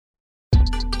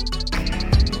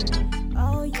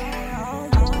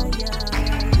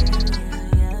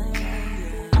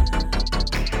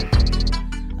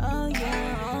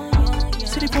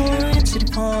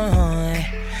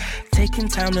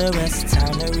Taking time to rest,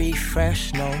 time to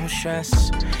refresh, no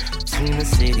stress. Tune the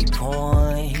city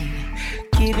point.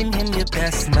 Giving him your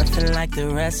best, nothing like the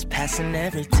rest. Passing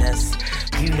every test,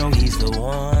 you know he's the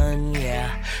one,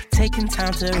 yeah. Taking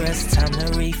time to rest, time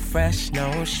to refresh,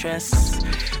 no stress.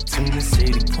 Tune the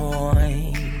city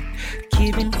point.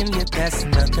 Giving him your best,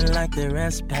 nothing like the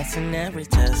rest. Passing every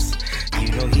test,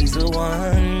 you know he's the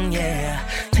one, yeah.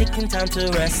 Taking time to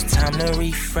rest, time to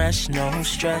refresh, no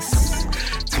stress.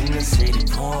 Tune the city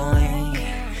point.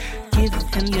 Giving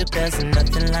him your best,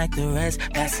 nothing like the rest.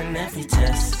 Passing every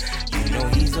test, you know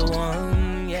he's the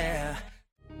one, yeah.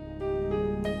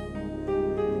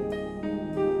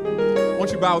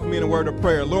 Won't you bow with me in a word of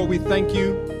prayer? Lord, we thank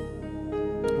you.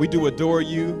 We do adore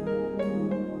you.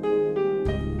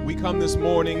 We come this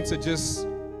morning to just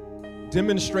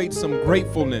demonstrate some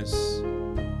gratefulness.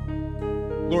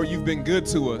 Lord, you've been good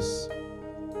to us.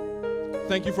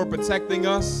 Thank you for protecting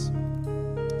us.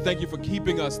 Thank you for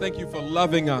keeping us. Thank you for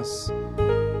loving us.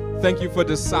 Thank you for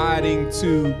deciding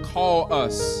to call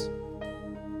us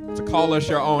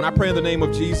your own. I pray in the name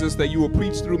of Jesus that you will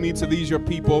preach through me to these your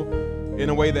people in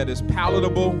a way that is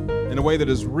palatable, in a way that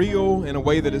is real, in a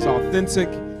way that is authentic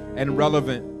and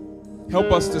relevant.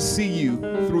 Help us to see you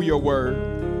through your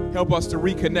word. Help us to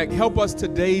reconnect. Help us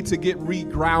today to get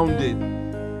regrounded.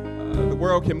 The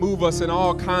world can move us in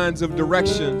all kinds of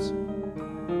directions.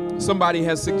 Somebody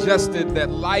has suggested that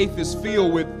life is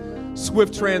filled with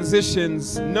swift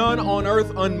transitions. None on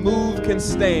earth unmoved can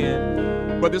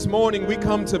stand. But this morning we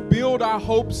come to build our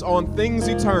hopes on things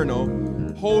eternal,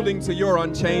 holding to your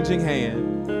unchanging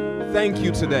hand. Thank you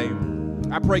today.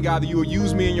 I pray, God, that you will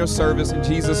use me in your service. In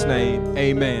Jesus' name,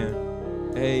 amen.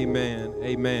 Amen.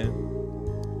 Amen.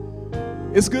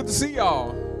 It's good to see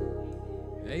y'all.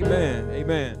 Amen.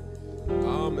 Amen.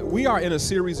 We are in a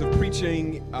series of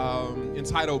preaching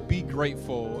entitled Be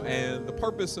Grateful, and the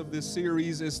purpose of this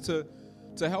series is to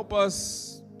help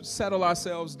us settle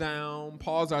ourselves down,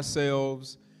 pause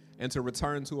ourselves, and to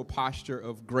return to a posture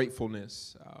of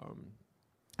gratefulness.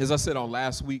 As I said on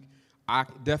last week, I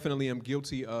definitely am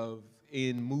guilty of,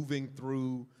 in moving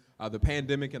through the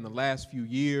pandemic in the last few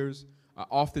years,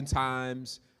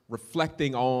 oftentimes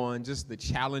reflecting on just the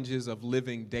challenges of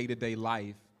living day-to-day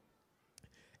life.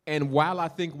 And while I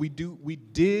think we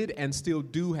did and still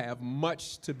do have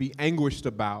much to be anguished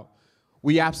about,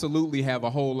 we absolutely have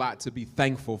a whole lot to be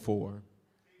thankful for.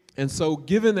 And so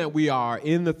given that we are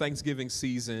in the Thanksgiving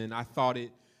season, I thought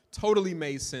it totally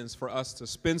made sense for us to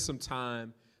spend some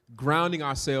time grounding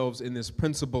ourselves in this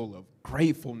principle of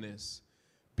gratefulness.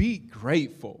 Be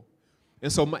grateful.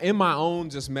 And so in my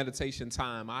own just meditation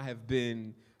time, I have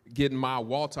been getting my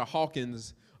Walter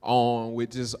Hawkins on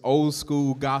with just old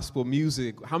school gospel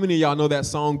music. How many of y'all know that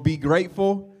song, Be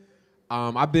Grateful?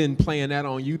 I've been playing that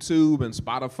on YouTube and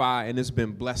Spotify, and it's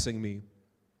been blessing me.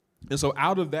 And so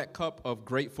out of that cup of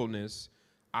gratefulness,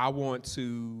 I want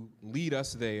to lead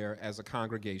us there as a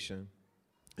congregation.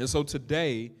 And so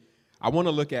today, I want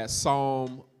to look at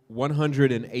Psalm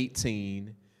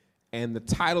 118, and the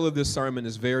title of this sermon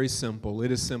is very simple.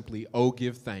 It is simply, Oh,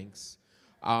 Give Thanks.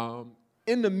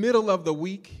 In the middle of the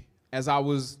week, as I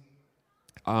was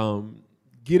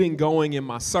getting going in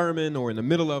my sermon or in the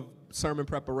middle of sermon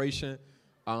preparation,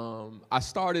 I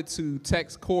started to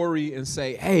text Corey and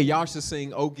say, hey, y'all should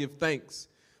sing Oh, Give Thanks.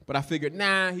 But I figured,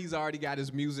 he's already got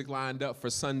his music lined up for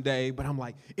Sunday. But I'm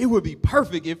like, it would be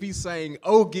perfect if he sang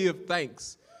Oh, Give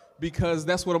Thanks, because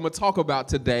that's what I'm going to talk about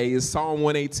today is Psalm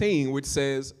 118, which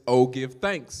says, Oh, give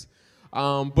thanks.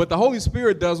 But the Holy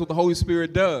Spirit does what the Holy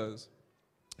Spirit does.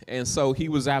 And so he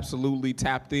was absolutely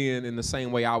tapped in the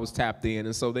same way I was tapped in.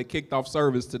 And so they kicked off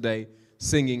service today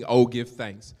singing, Oh, Give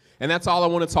Thanks. And that's all I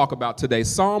want to talk about today.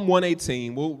 Psalm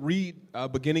 118, we'll read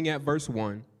beginning at verse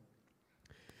 1.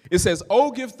 It says, Oh,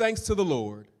 give thanks to the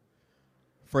Lord,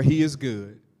 for he is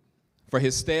good, for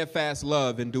his steadfast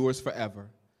love endures forever.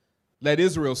 Let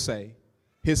Israel say,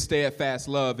 his steadfast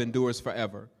love endures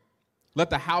forever.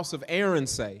 Let the house of Aaron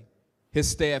say, his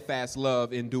steadfast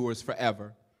love endures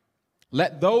forever.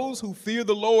 Let those who fear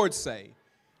the Lord say,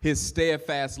 his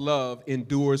steadfast love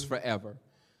endures forever.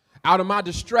 Out of my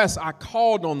distress, I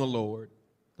called on the Lord.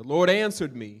 The Lord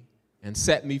answered me and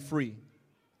set me free.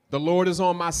 The Lord is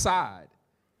on my side.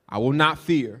 I will not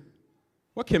fear.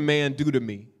 What can man do to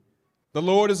me? The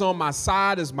Lord is on my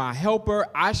side as my helper.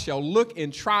 I shall look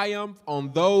in triumph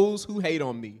on those who hate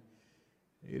on me.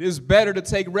 It is better to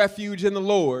take refuge in the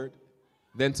Lord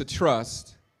than to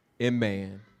trust in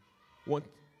man.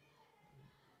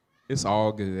 It's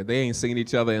all good. They ain't seen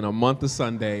each other in a month of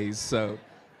Sundays, so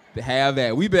to have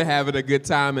that. We've been having a good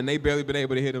time, and they barely been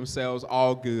able to hear themselves.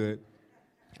 All good.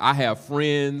 I have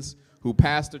friends who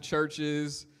pastor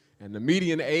churches And the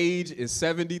median age is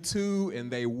 72, and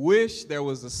they wish there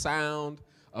was a sound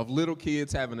of little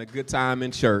kids having a good time in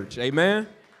church. Amen?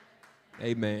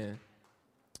 Amen.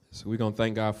 So we're going to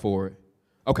thank God for it.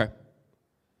 Okay.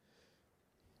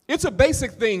 It's a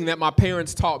basic thing that my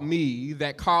parents taught me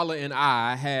that Carla and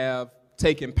I have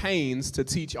taken pains to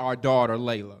teach our daughter,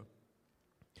 Layla.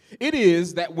 It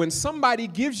is that when somebody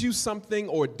gives you something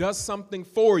or does something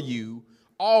for you,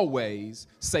 always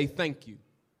say thank you.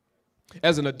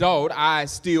 As an adult, I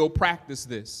still practice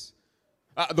this.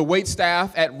 The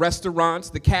waitstaff at restaurants,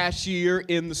 the cashier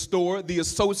in the store, the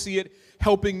associate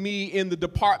helping me in the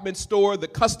department store, the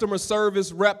customer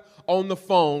service rep on the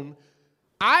phone,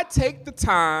 I take the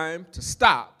time to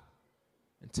stop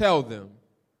and tell them,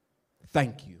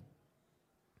 thank you.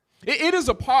 It is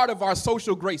a part of our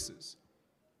social graces,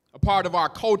 a part of our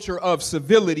culture of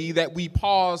civility that we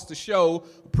pause to show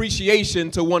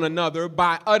appreciation to one another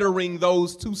by uttering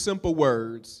those two simple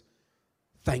words,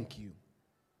 thank you.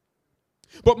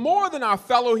 But more than our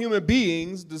fellow human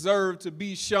beings deserve to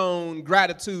be shown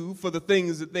gratitude for the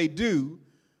things that they do,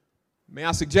 may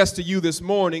I suggest to you this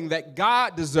morning that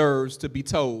God deserves to be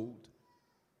told,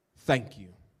 thank you.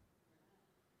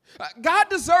 God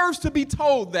deserves to be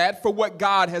told that for what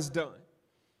God has done.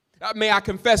 May I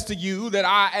confess to you that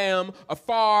I am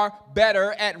far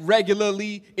better at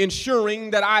regularly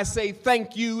ensuring that I say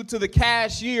thank you to the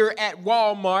cashier at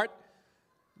Walmart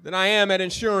than I am at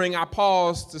ensuring I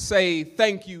pause to say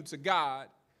thank you to God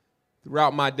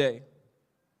throughout my day.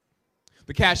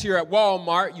 The cashier at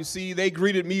Walmart, you see, they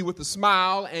greeted me with a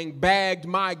smile and bagged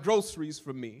my groceries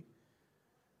for me.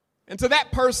 And to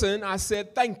that person, I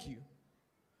said thank you.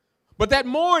 But that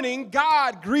morning,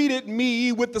 God greeted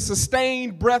me with the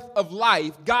sustained breath of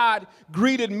life. God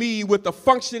greeted me with a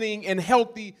functioning and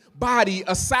healthy body,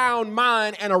 a sound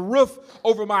mind, and a roof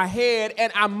over my head.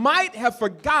 And I might have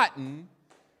forgotten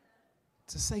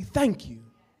to say thank you.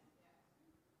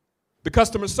 The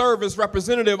customer service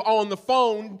representative on the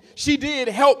phone, she did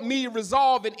help me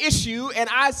resolve an issue, and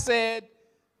I said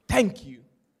thank you.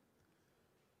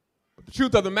 But the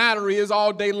truth of the matter is,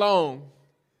 all day long,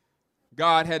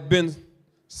 God had been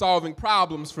solving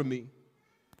problems for me.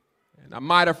 And I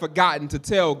might have forgotten to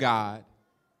tell God,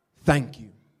 thank you.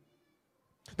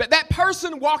 That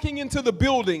person walking into the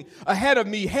building ahead of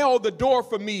me held the door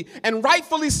for me, and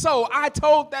rightfully so, I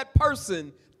told that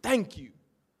person, thank you.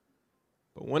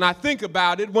 But when I think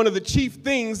about it, one of the chief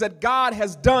things that God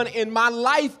has done in my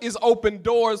life is open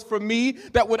doors for me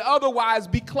that would otherwise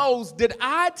be closed. Did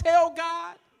I tell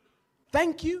God,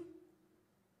 thank you?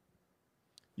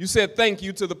 You said thank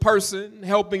you to the person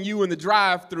helping you in the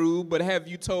drive-thru, but have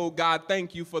you told God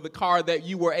thank you for the car that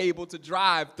you were able to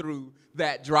drive through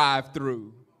that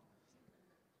drive-thru?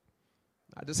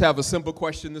 I just have a simple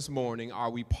question this morning.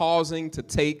 Are we pausing to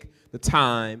take the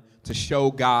time to show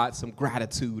God some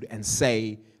gratitude and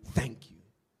say thank you?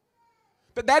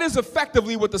 But that is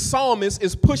effectively what the psalmist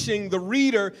is pushing the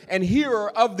reader and hearer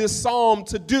of this psalm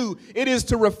to do. It is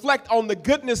to reflect on the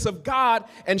goodness of God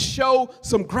and show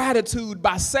some gratitude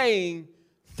by saying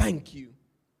thank you.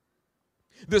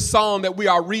 This psalm that we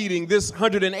are reading, this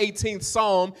 118th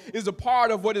psalm, is a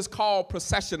part of what is called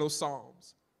processional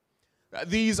psalms.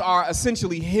 These are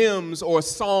essentially hymns or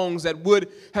songs that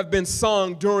would have been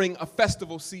sung during a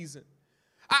festival season.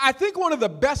 I think one of the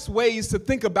best ways to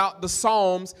think about the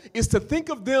Psalms is to think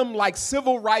of them like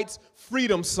civil rights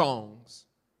freedom songs.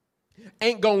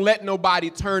 Ain't gonna let nobody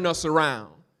turn us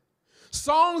around.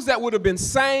 Songs that would have been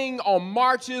sang on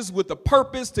marches with the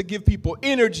purpose to give people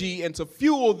energy and to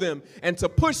fuel them and to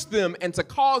push them and to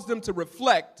cause them to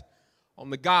reflect on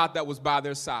the God that was by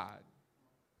their side.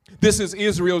 This is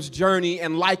Israel's journey,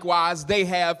 and likewise, they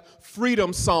have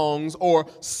freedom songs or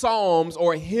psalms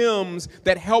or hymns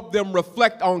that help them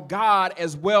reflect on God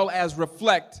as well as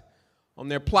reflect on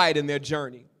their plight and their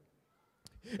journey.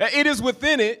 It has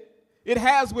within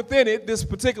it, this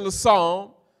particular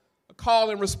psalm, a call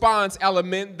and response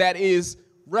element that is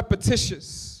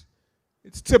repetitious.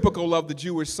 It's typical of the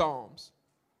Jewish psalms.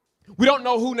 We don't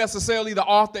know who necessarily the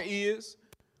author is,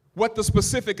 what the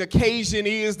specific occasion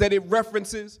is that it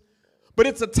references, but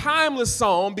it's a timeless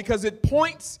psalm because it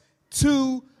points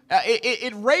to,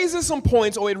 it raises some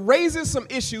points or it raises some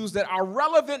issues that are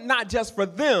relevant not just for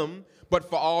them, but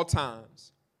for all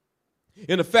times.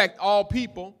 In effect, all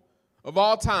people of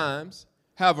all times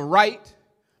have a right,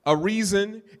 a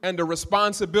reason, and a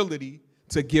responsibility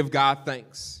to give God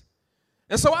thanks.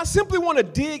 And so I simply want to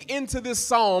dig into this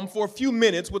psalm for a few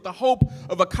minutes with the hope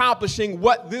of accomplishing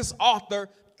what this author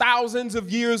thousands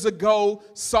of years ago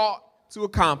sought to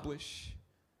accomplish,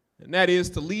 and that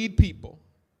is to lead people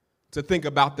to think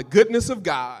about the goodness of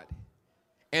God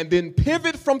and then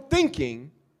pivot from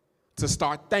thinking to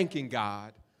start thanking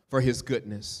God for his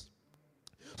goodness.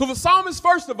 So the psalmist,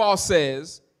 first of all,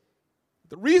 says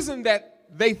the reason that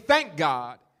they thank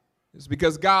God is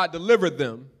because God delivered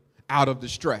them out of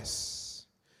distress.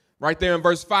 Right there in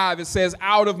verse 5, it says,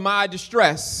 out of my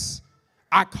distress,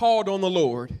 I called on the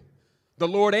Lord. The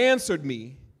Lord answered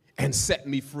me and set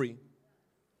me free.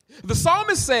 The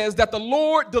psalmist says that the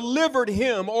Lord delivered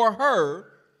him or her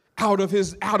out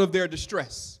of their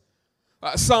distress.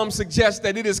 Some suggest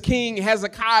that it is King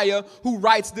Hezekiah who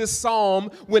writes this psalm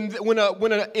when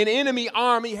an enemy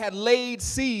army had laid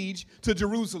siege to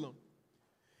Jerusalem.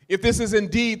 If this is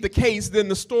indeed the case, then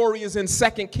the story is in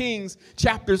 2 Kings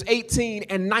chapters 18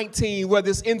 and 19 where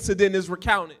this incident is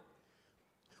recounted.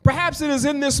 Perhaps it is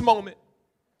in this moment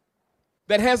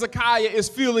that Hezekiah is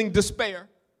feeling despair,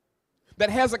 that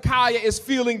Hezekiah is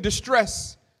feeling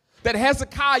distress, that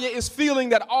Hezekiah is feeling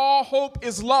that all hope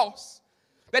is lost,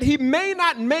 that he may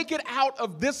not make it out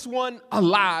of this one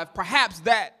alive. Perhaps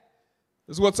that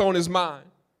is what's on his mind.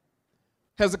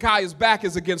 Hezekiah's back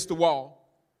is against the wall.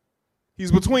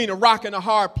 He's between a rock and a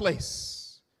hard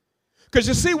place. Because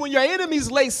you see, when your enemies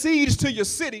lay siege to your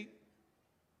city,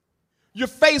 you're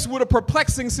faced with a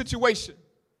perplexing situation.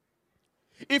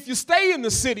 If you stay in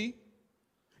the city,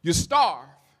 you starve.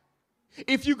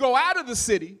 If you go out of the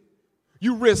city,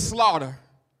 you risk slaughter.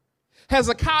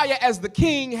 Hezekiah, as the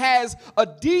king, has a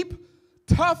deep,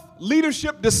 tough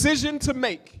leadership decision to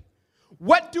make.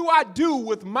 What do I do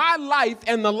with my life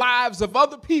and the lives of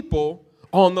other people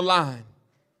on the line?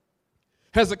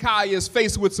 Hezekiah is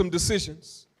faced with some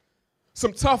decisions,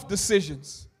 some tough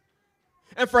decisions.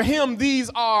 And for him, these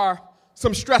are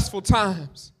some stressful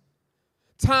times.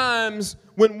 Times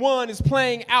when one is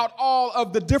playing out all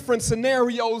of the different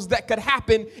scenarios that could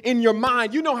happen in your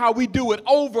mind. You know how we do it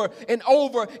over and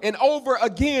over and over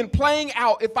again, playing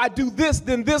out, if I do this,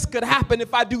 then this could happen.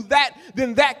 If I do that,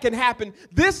 then that can happen.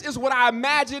 This is what I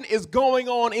imagine is going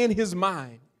on in his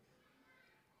mind.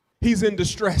 He's in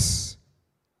distress.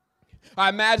 I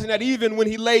imagine that even when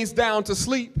he lays down to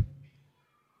sleep,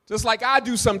 just like I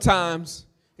do sometimes,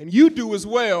 and you do as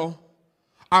well,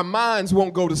 our minds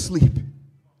won't go to sleep.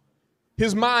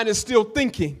 His mind is still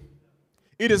thinking.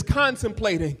 It is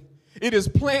contemplating. It is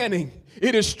planning.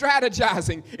 It is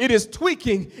strategizing. It is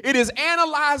tweaking. It is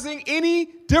analyzing any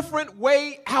different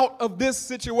way out of this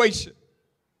situation.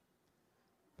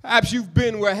 Perhaps you've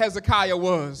been where Hezekiah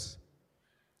was,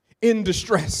 in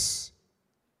distress,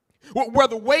 where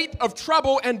the weight of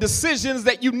trouble and decisions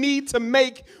that you need to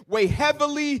make weigh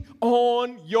heavily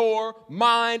on your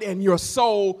mind and your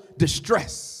soul.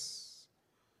 Distress.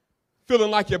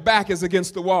 Feeling like your back is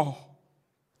against the wall.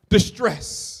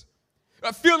 Distress.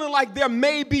 Feeling like there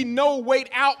may be no way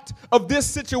out of this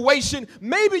situation.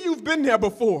 Maybe you've been there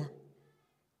before.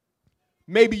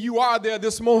 Maybe you are there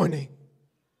this morning.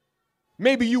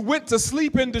 Maybe you went to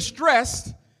sleep in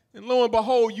distress, and lo and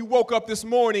behold, you woke up this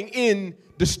morning in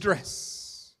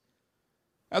distress.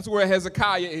 That's where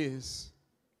Hezekiah is.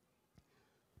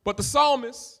 But the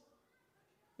psalmist,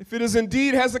 if it is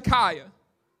indeed Hezekiah,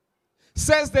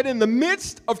 says that in the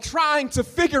midst of trying to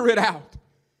figure it out,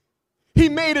 he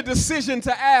made a decision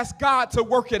to ask God to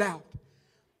work it out.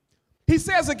 He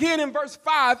says again in verse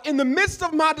 5, in the midst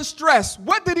of my distress,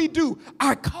 what did he do?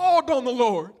 I called on the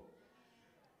Lord.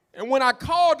 And when I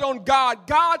called on God,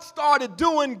 God started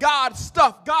doing God's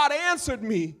stuff. God answered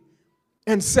me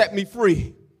and set me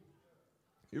free.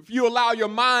 If you allow your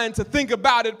mind to think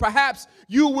about it, perhaps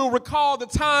you will recall the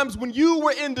times when you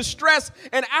were in distress,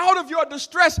 and out of your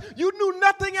distress, you knew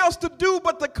nothing else to do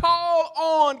but to call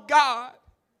on God.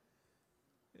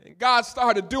 And God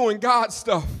started doing God's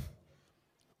stuff,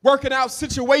 working out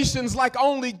situations like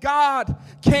only God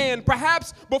can.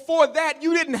 Perhaps before that,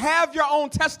 you didn't have your own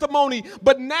testimony,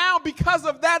 but now because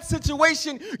of that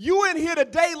situation, you in here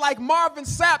today like Marvin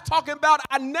Sapp talking about,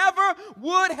 I never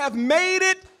would have made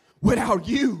it without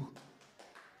you.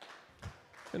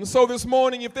 And so this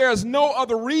morning, if there is no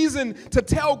other reason to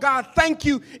tell God thank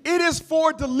you, it is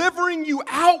for delivering you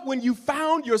out when you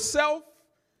found yourself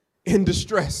in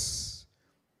distress.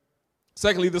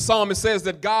 Secondly, the psalmist says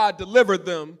that God delivered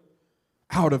them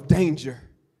out of danger.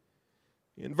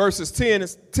 In verses 10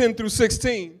 through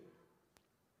 16,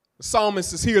 the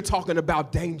psalmist is here talking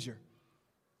about danger.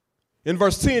 In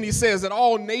verse 10, he says that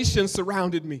all nations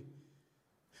surrounded me.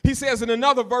 He says in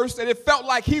another verse that it felt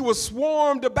like he was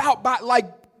swarmed about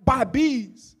by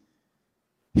bees.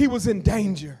 He was in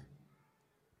danger.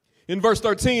 In verse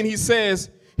 13, he says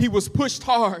he was pushed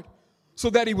hard so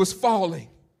that he was falling.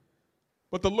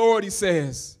 But the Lord, he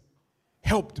says,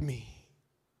 helped me.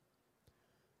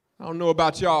 I don't know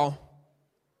about y'all,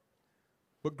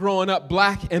 But growing up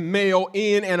black and male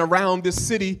in and around this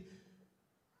city,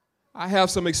 I have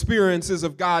some experiences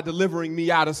of God delivering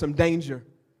me out of some danger.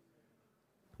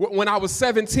 When I was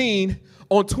 17,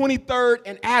 on 23rd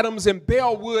and Adams in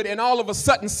Bellwood, and all of a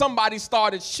sudden somebody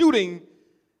started shooting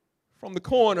from the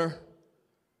corner,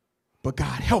 but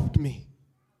God helped me.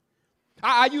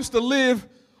 I used to live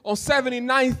on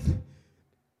 79th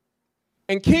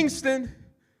and Kingston,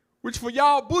 which for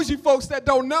y'all bougie folks that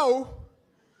don't know,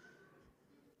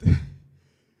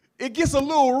 it gets a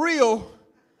little real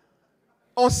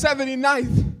on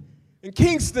 79th in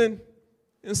Kingston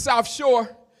in South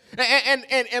Shore.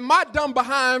 And my dumb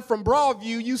behind from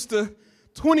Broadview used to,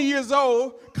 20 years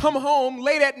old, come home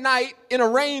late at night in a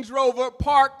Range Rover,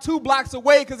 park 2 blocks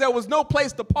away because there was no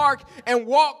place to park, and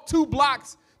walk 2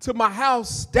 blocks to my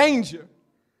house. Danger.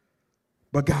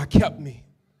 But God kept me.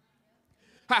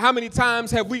 How many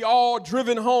times have we all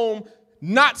driven home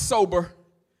not sober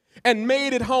and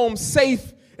made it home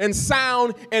safe and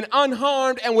sound and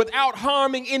unharmed and without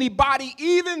harming anybody?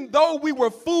 Even though we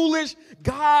were foolish,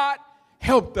 God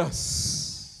helped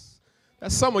us.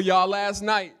 That's some of y'all last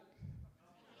night.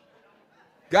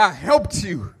 God helped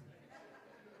you.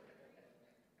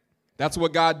 That's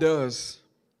what God does.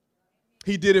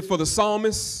 He did it for the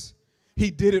psalmist.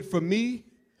 He did it for me.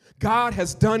 God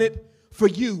has done it for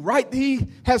you, right? He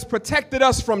has protected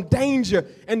us from danger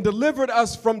and delivered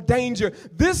us from danger.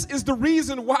 This is the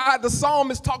reason why the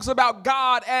psalmist talks about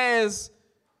God as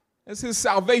his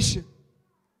salvation.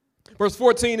 Verse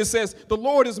 14, it says, "The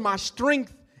Lord is my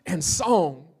strength and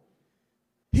song.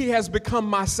 He has become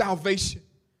my salvation."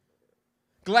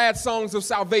 Glad songs of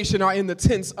salvation are in the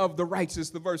tents of the righteous,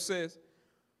 the verse says.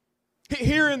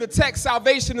 Here in the text,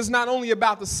 salvation is not only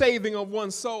about the saving of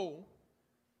one's soul,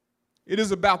 it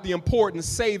is about the important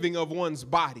saving of one's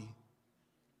body.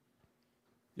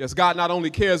 Yes, God not only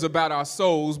cares about our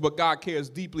souls, but God cares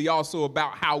deeply also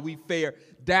about how we fare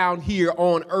down here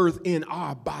on earth in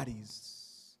our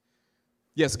bodies.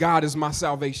 Yes, God is my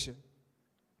salvation,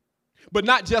 but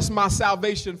not just my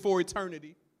salvation for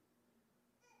eternity.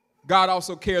 God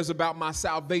also cares about my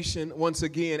salvation once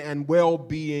again and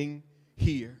well-being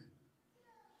here.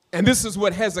 And this is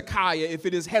what Hezekiah, if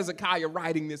it is Hezekiah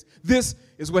writing this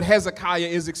is what Hezekiah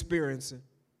is experiencing.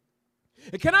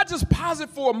 And can I just pause it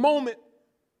for a moment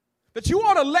that you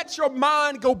ought to let your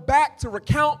mind go back to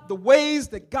recount the ways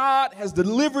that God has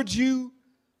delivered you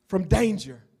from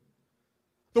danger.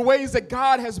 The ways that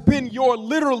God has been your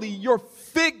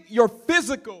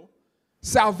physical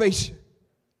salvation.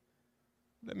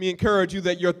 Let me encourage you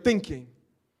that your thinking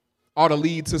ought to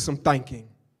lead to some thanking.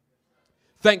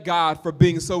 Thank God for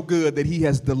being so good that he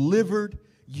has delivered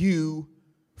you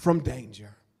from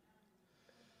danger.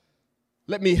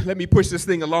 Let me push this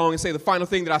thing along and say the final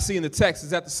thing that I see in the text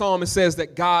is that the psalmist says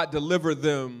that God delivered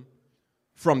them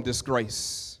from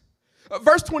disgrace.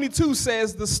 Verse 22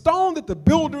 says, "The stone that the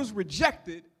builders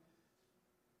rejected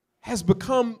has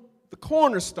become the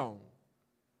cornerstone.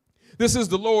 This is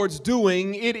the Lord's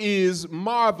doing. It is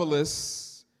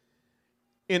marvelous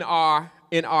in our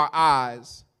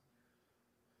eyes."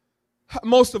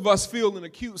 Most of us feel an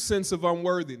acute sense of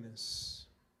unworthiness,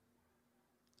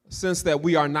 a sense that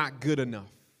we are not good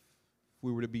enough, if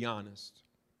we were to be honest.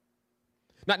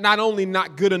 Not only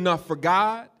not good enough for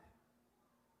God,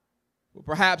 but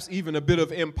perhaps even a bit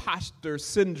of imposter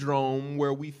syndrome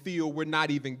where we feel we're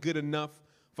not even good enough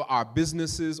for our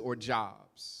businesses or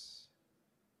jobs.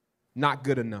 Not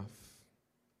good enough.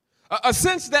 A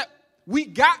sense that we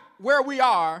got where we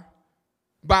are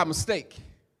by mistake,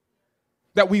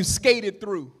 that we've skated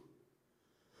through,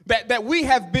 that we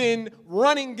have been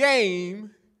running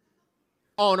game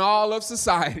on all of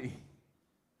society.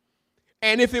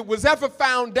 And if it was ever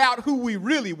found out who we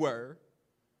really were,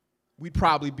 we'd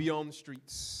probably be on the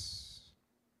streets.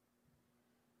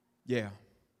 Yeah.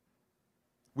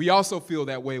 We also feel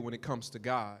that way when it comes to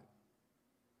God.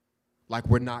 Like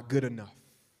we're not good enough.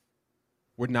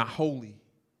 We're not holy.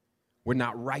 We're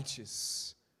not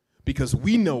righteous. Because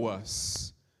we know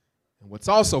us. And what's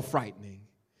also frightening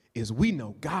is we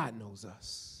know God knows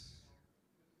us.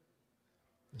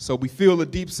 So we feel a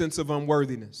deep sense of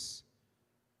unworthiness.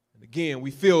 And again,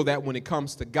 we feel that when it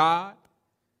comes to God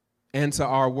and to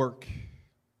our work.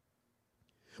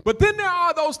 But then there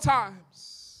are those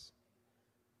times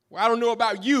where I don't know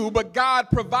about you, but God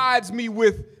provides me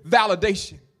with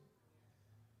validation.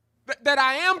 That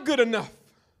I am good enough,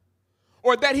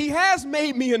 or that he has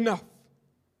made me enough.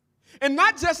 And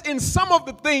not just in some of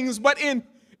the things, but in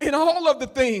all of the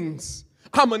things,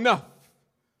 I'm enough.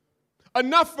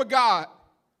 Enough for God.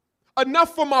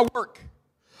 Enough for my work.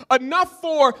 Enough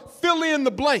for fill in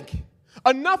the blank.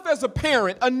 enough as a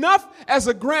parent, enough as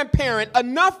a grandparent,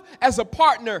 enough as a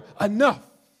partner, enough.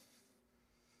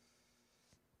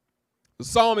 The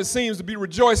psalmist seems to be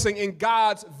rejoicing in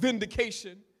God's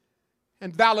vindication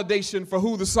and validation for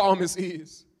who the psalmist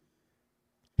is.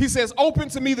 He says, open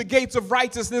to me the gates of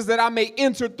righteousness that I may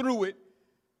enter through it.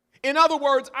 In other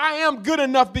words, I am good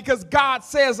enough because God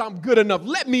says I'm good enough.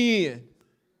 Let me in.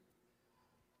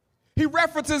 He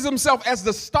references himself as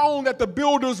the stone that the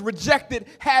builders rejected,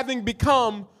 having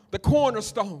become the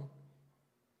cornerstone.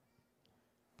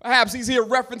 Perhaps he's here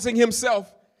referencing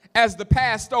himself as the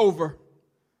passed over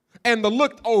and the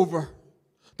looked over,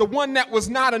 the one that was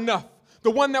not enough,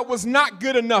 the one that was not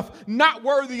good enough, not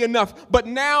worthy enough, but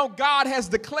now God has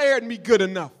declared me good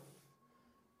enough.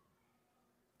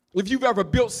 If you've ever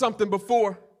built something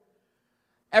before,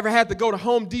 ever had to go to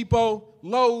Home Depot,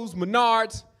 Lowe's,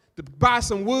 Menards to buy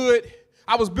some wood.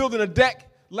 I was building a deck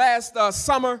last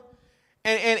summer,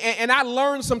 and I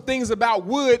learned some things about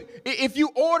wood. If you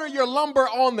order your lumber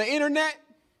on the internet,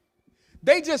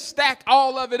 they just stack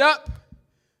all of it up.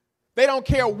 They don't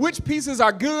care which pieces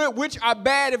are good, which are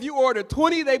bad. If you order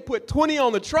 20, they put 20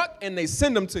 on the truck and they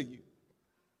send them to you.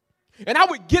 And I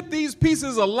would get these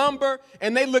pieces of lumber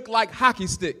and they look like hockey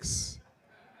sticks.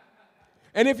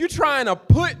 And if you're trying to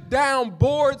put down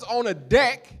boards on a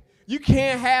deck, you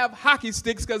can't have hockey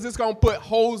sticks because it's going to put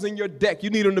holes in your deck. You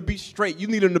need them to be straight. You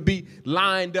need them to be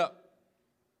lined up.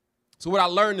 So what I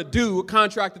learned to do, a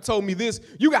contractor told me this,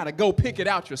 you got to go pick it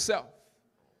out yourself.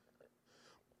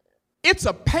 It's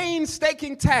a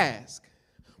painstaking task,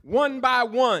 one by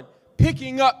one,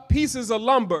 picking up pieces of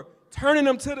lumber, turning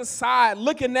them to the side,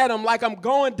 looking at them like I'm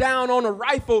going down on a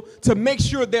rifle to make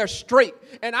sure they're straight.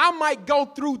 And I might go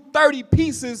through 30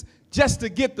 pieces just to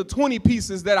get the 20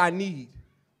 pieces that I need.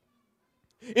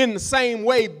 In the same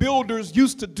way, builders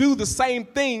used to do the same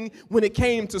thing when it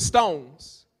came to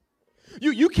stones.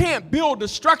 You can't build a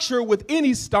structure with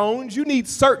any stones. You need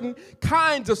certain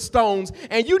kinds of stones,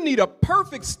 and you need a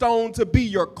perfect stone to be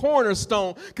your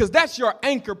cornerstone because that's your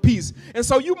anchor piece. And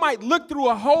so you might look through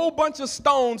a whole bunch of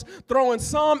stones, throwing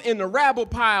some in the rabble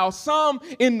pile, some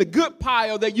in the good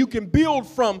pile that you can build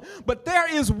from. But there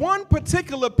is one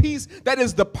particular piece that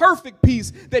is the perfect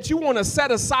piece that you want to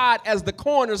set aside as the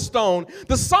cornerstone.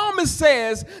 The psalmist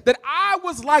says that I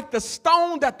was like the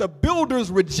stone that the builders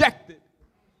rejected.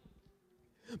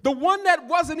 The one that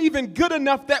wasn't even good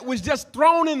enough, that was just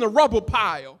thrown in the rubble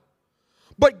pile.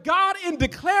 But God, in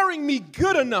declaring me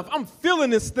good enough, I'm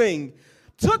feeling this thing,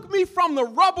 took me from the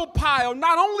rubble pile,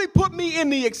 not only put me in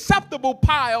the acceptable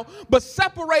pile, but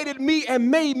separated me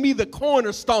and made me the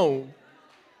cornerstone.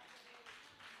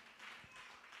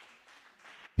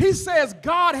 He says,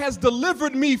 God has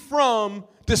delivered me from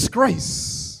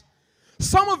disgrace.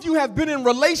 Some of you have been in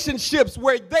relationships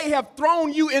where they have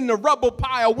thrown you in the rubble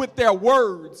pile with their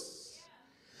words.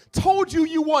 Told you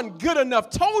you weren't good enough.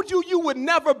 Told you you would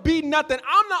never be nothing.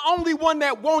 I'm the only one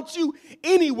that wants you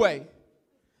anyway.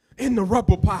 In the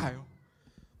rubble pile.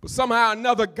 But somehow or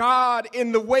another, God,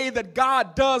 in the way that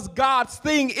God does God's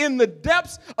thing, in the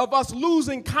depths of us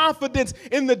losing confidence,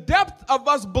 in the depth of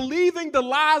us believing the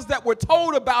lies that were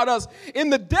told about us,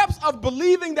 in the depths of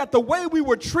believing that the way we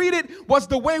were treated was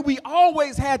the way we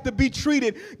always had to be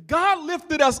treated, God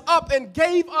lifted us up and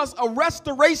gave us a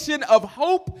restoration of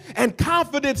hope and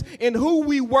confidence in who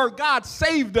we were. God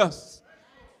saved us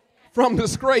from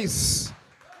disgrace.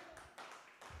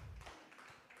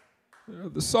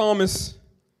 The psalmist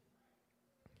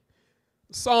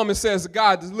says,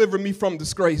 God delivered me from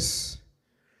disgrace.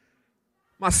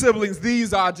 My siblings,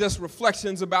 these are just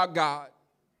reflections about God.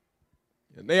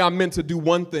 And they are meant to do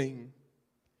one thing: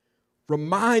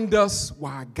 remind us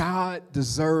why God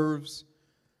deserves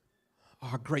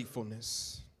our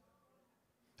gratefulness.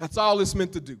 That's all it's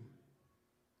meant to do.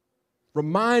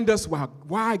 Remind us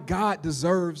why God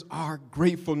deserves our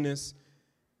gratefulness,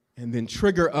 and then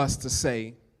trigger us to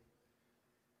say,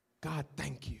 God,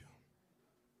 thank you.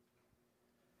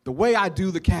 The way I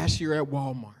do the cashier at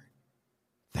Walmart,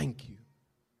 thank you.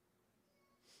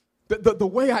 The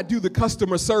way I do the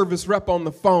customer service rep on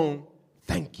the phone,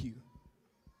 thank you.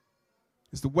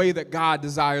 It's the way that God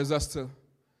desires us to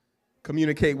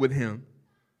communicate with him.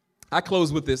 I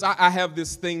close with this. I have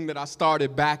this thing that I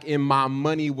started back in my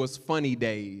Money Was Funny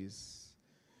days.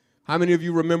 How many of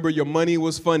you remember your Money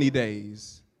Was Funny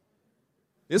days?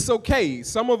 It's okay.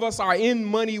 Some of us are in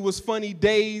Money Was Funny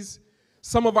days.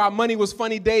 Some of our Money Was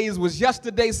Funny days was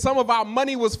yesterday. Some of our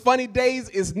Money Was Funny days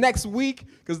is next week,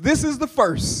 because this is the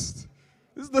first.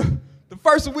 This is the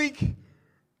first week.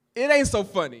 It ain't so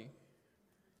funny.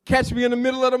 Catch me in the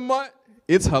middle of the month,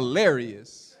 it's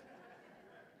hilarious.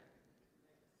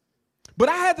 But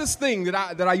I had this thing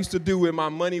that I used to do when my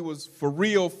money was for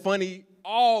real funny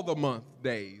all the month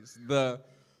days.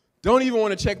 Don't even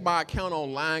want to check my account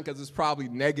online because it's probably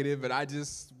negative, and I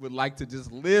just would like to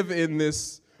just live in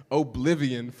this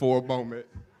oblivion for a moment.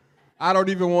 I don't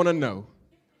even want to know.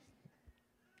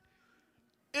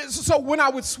 So when I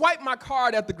would swipe my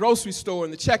card at the grocery store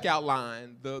in the checkout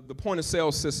line, the point of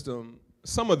sale system,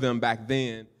 some of them back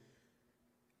then,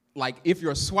 like if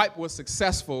your swipe was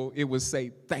successful, it would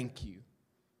say thank you.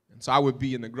 And so I would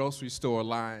be in the grocery store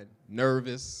line,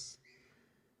 nervous,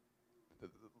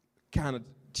 kind of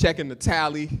checking the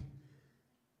tally.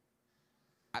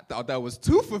 I thought that was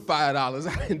 2 for $5.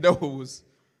 I didn't know it was.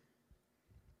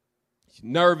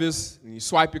 You're nervous, and you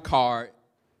swipe your card,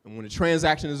 and when the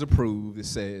transaction is approved, it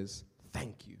says,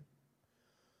 thank you.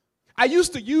 I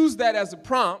used to use that as a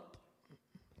prompt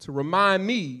to remind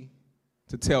me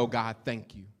to tell God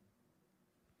thank you.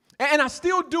 And I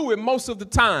still do it most of the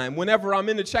time whenever I'm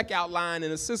in the checkout line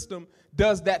and the system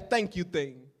does that thank you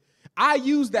thing. I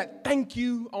use that thank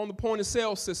you on the point of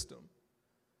sale system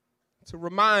to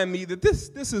remind me that this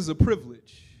is a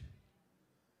privilege.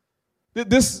 That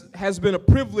this has been a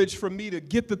privilege for me to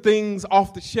get the things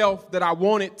off the shelf that I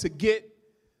wanted to get,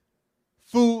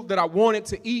 food that I wanted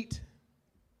to eat,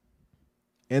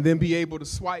 and then be able to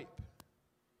swipe.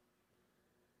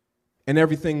 And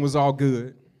everything was all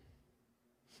good.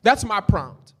 That's my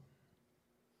prompt.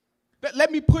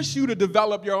 Let me push you to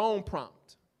develop your own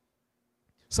prompt.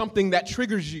 Something that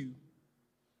triggers you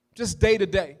just day to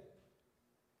day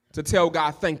to tell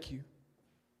God thank you.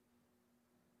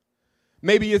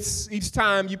 Maybe it's each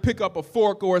time you pick up a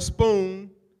fork or a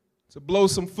spoon to blow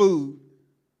some food.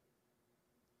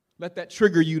 Let that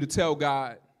trigger you to tell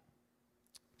God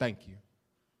thank you.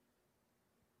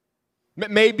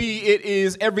 Maybe it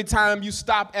is every time you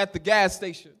stop at the gas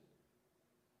station.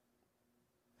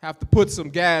 Have to put some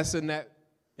gas in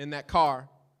that car.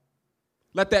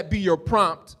 Let that be your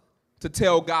prompt to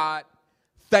tell God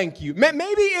thank you. Maybe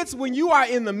it's when you are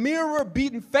in the mirror,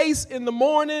 beating face in the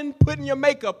morning, putting your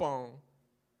makeup on.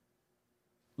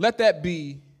 Let that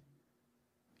be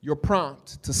your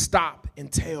prompt to stop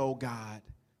and tell God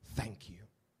thank you.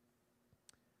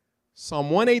 Psalm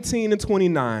 118 and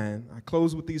 29, I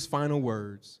close with these final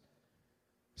words.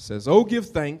 It says, "Oh, give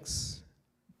thanks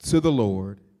to the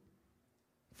Lord,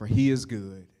 for he is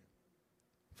good,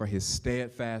 for his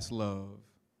steadfast love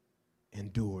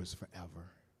endures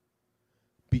forever."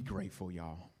 Be grateful,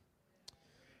 y'all.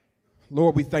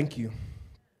 Lord, we thank you.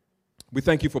 We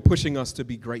thank you for pushing us to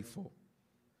be grateful,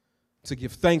 to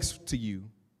give thanks to you,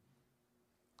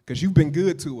 because you've been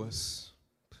good to us,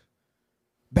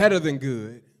 better than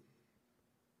good.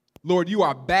 Lord, you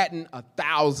are batting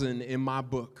 1,000 in my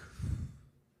book.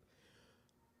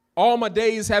 All my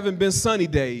days haven't been sunny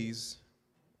days,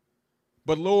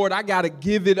 but Lord, I got to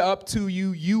give it up to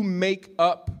you. You make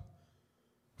up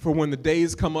for when the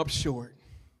days come up short.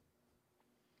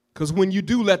 Because when you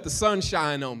do let the sun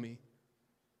shine on me,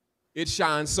 it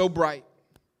shines so bright,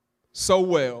 so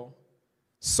well,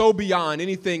 so beyond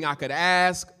anything I could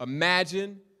ask,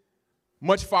 imagine,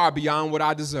 much far beyond what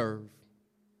I deserve.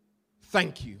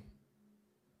 Thank you.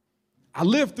 I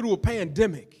lived through a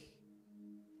pandemic.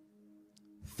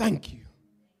 Thank you.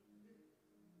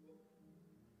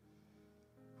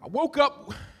 I woke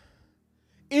up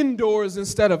indoors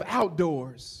instead of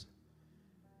outdoors.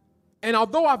 And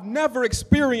although I've never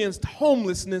experienced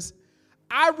homelessness,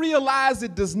 I realize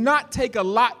it does not take a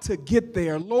lot to get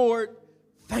there. Lord,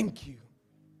 thank you.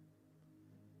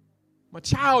 My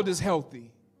child is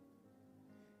healthy.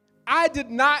 I did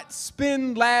not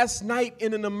spend last night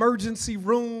in an emergency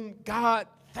room. God,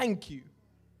 thank you.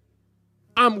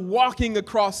 I'm walking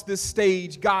across this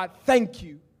stage. God, thank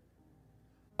you.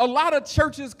 A lot of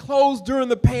churches closed during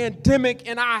the pandemic,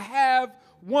 and I have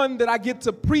one that I get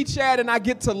to preach at and I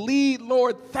get to lead.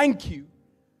 Lord, thank you.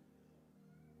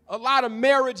 A lot of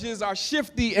marriages are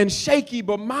shifty and shaky,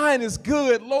 but mine is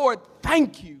good. Lord,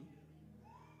 thank you.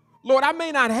 Lord, I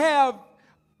may not have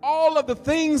all of the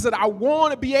things that I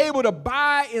want to be able to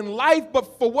buy in life,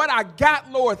 but for what I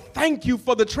got, Lord, thank you.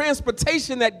 For the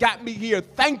transportation that got me here,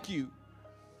 thank you.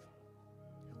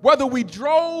 Whether we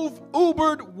drove,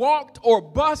 Ubered, walked, or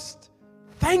bused,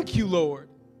 thank you, Lord.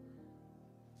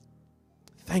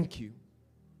 Thank you.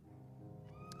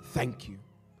 Thank you.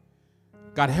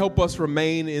 God, help us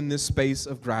remain in this space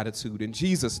of gratitude. In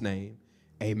Jesus' name,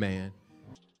 amen.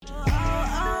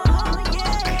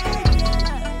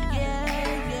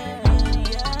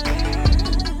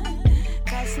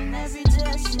 Passing every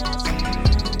test now.